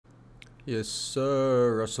Yes,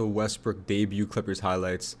 sir. Russell Westbrook debut Clippers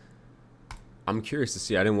highlights. I'm curious to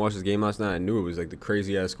see. I didn't watch this game last night. I knew it was like the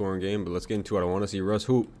crazy ass scoring game, but let's get into it. I want to see Russ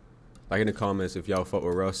hoop. Like in the comments if y'all fuck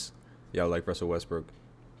with Russ. Y'all like Russell Westbrook.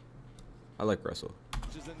 I like Russell.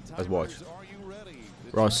 Let's watch.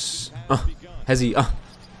 Russ. Hezzy.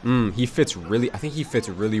 He fits really. I think he fits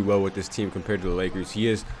really well with this team compared to the Lakers. He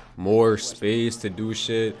has more space to do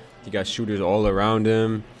shit. He got shooters all around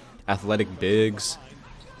him. Athletic bigs.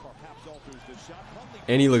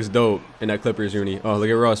 And he looks dope in that Clippers uni. Oh, look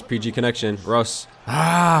at Russ. PG connection. Russ.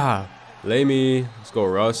 Lay me. Let's go,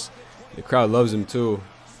 Russ. The crowd loves him, too.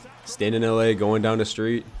 Staying in LA, going down the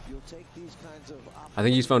street. I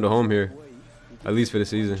think he's found a home here. At least for the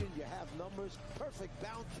season.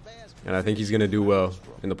 And I think he's going to do well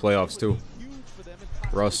in the playoffs, too.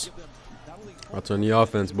 Russ. I'll turn the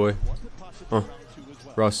offense, boy.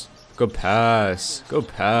 Russ. Good pass. Good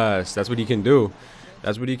pass. That's what he can do.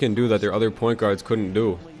 That's what he can do that their other point guards couldn't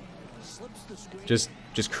do. Just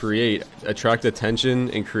create. Attract attention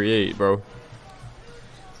and create, bro.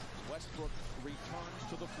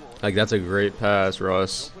 Like, that's a great pass,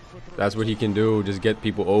 Russ. That's what he can do. Just get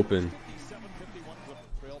people open.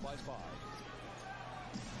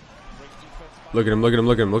 Look at him, look at him,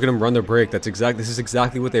 look at him. Look at him run the break. This is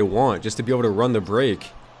exactly what they want. Just to be able to run the break.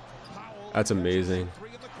 That's amazing.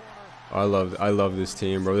 I love this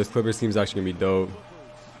team, bro. This Clippers team's actually gonna be dope.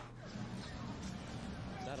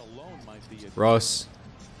 Russ,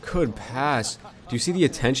 good pass. Do you see the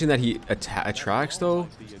attention that he attracts, though?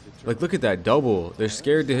 Like, look at that double. They're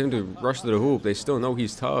scared to him to rush to the hoop. They still know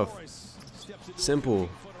he's tough. Simple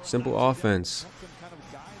offense.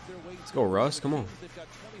 Let's go, Russ. Come on.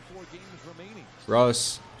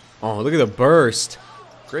 Russ. Oh, look at the burst.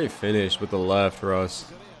 Great finish with the left,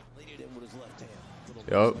 Russ.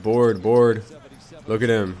 Yup, board. Look at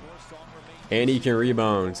him. And he can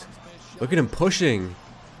rebound. Look at him pushing.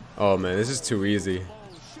 Oh, man, this is too easy.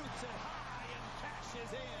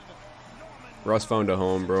 Russ found a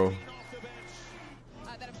home, bro.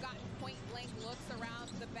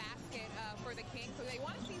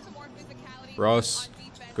 Russ.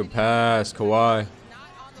 Good pass. Kawhi.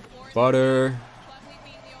 Butter.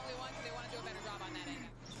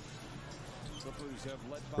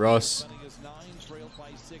 Russ.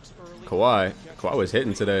 Kawhi was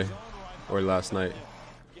hitting today. Or last night.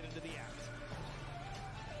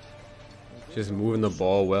 Just moving the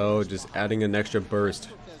ball well, just adding an extra burst.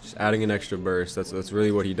 That's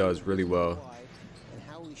really what he does really well.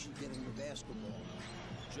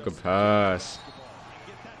 Good pass.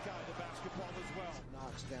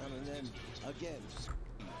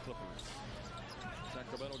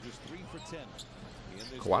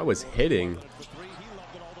 Kawhi was hitting.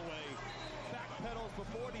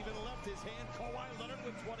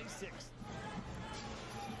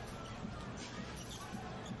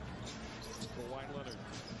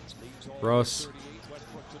 Russ,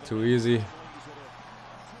 too easy.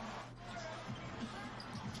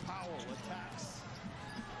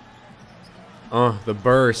 The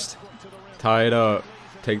burst. Tie it up.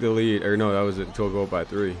 Take the lead. Or no, that was it. To go by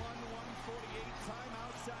 3.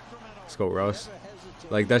 Let's go, Russ.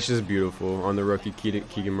 Like, that's just beautiful on the rookie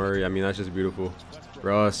Keegan Murray. I mean, that's just beautiful.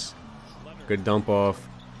 Russ, good dump off.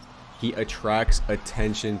 He attracts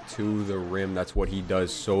attention to the rim. That's what he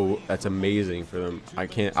does. So that's amazing for them.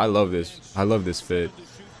 I love this. I love this fit.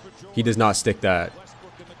 He does not stick that.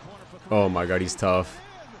 Oh my God, he's tough.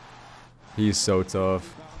 He's so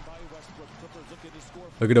tough.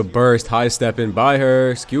 Look at the burst. High stepping by her.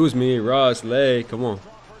 Excuse me, Russ. Lay. Come on.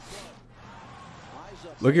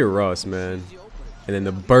 Look at Russ, man. And then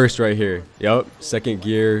the burst right here. Yup. Second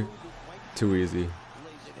gear. Too easy.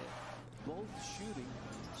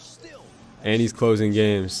 And he's closing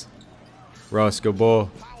games. Russ, good ball.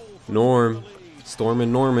 Norm.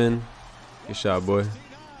 Stormin' Norman. Good shot, boy.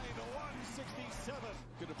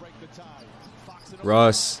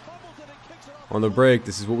 Russ. On the break.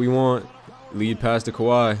 This is what we want. Lead pass to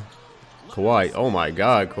Kawhi. Kawhi. Oh, my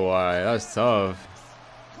God, Kawhi. That's tough.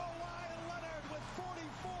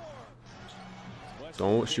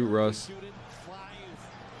 Don't shoot, Russ.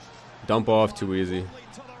 Dump off. Too easy.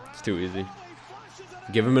 It's too easy.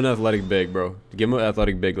 Give him an athletic big, bro. Give him an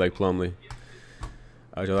athletic big like Plumlee.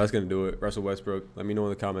 Alright, y'all, that's going to do it. Russell Westbrook. Let me know in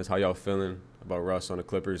the comments how y'all feeling about Russ on the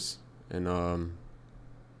Clippers. And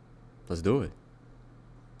let's do it.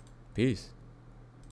 Peace.